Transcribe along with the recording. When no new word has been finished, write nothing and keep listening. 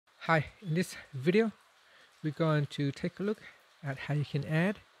Hi, in this video, we're going to take a look at how you can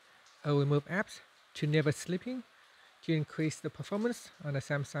add or remove apps to Never Sleeping to increase the performance on the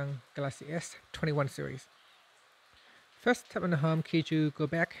Samsung Galaxy S21 series. First, tap on the home key to go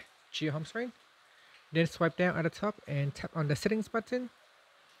back to your home screen. Then swipe down at the top and tap on the settings button.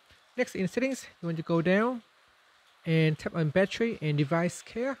 Next, in settings, you want to go down and tap on battery and device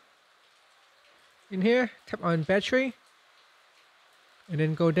care. In here, tap on battery and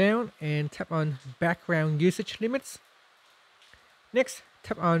then go down and tap on background usage limits. Next,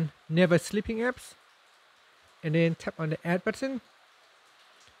 tap on Never Sleeping apps and then tap on the add button.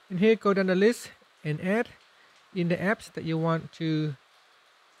 In here, go down the list and add in the apps that you want to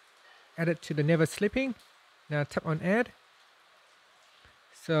add it to the Never Sleeping. Now tap on add.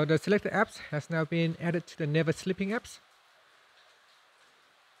 So the selected apps has now been added to the Never Sleeping apps.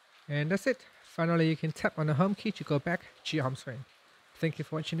 And that's it. Finally, you can tap on the home key to go back to your home screen. Thank you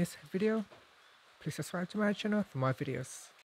for watching this video. Please subscribe to my channel for more videos.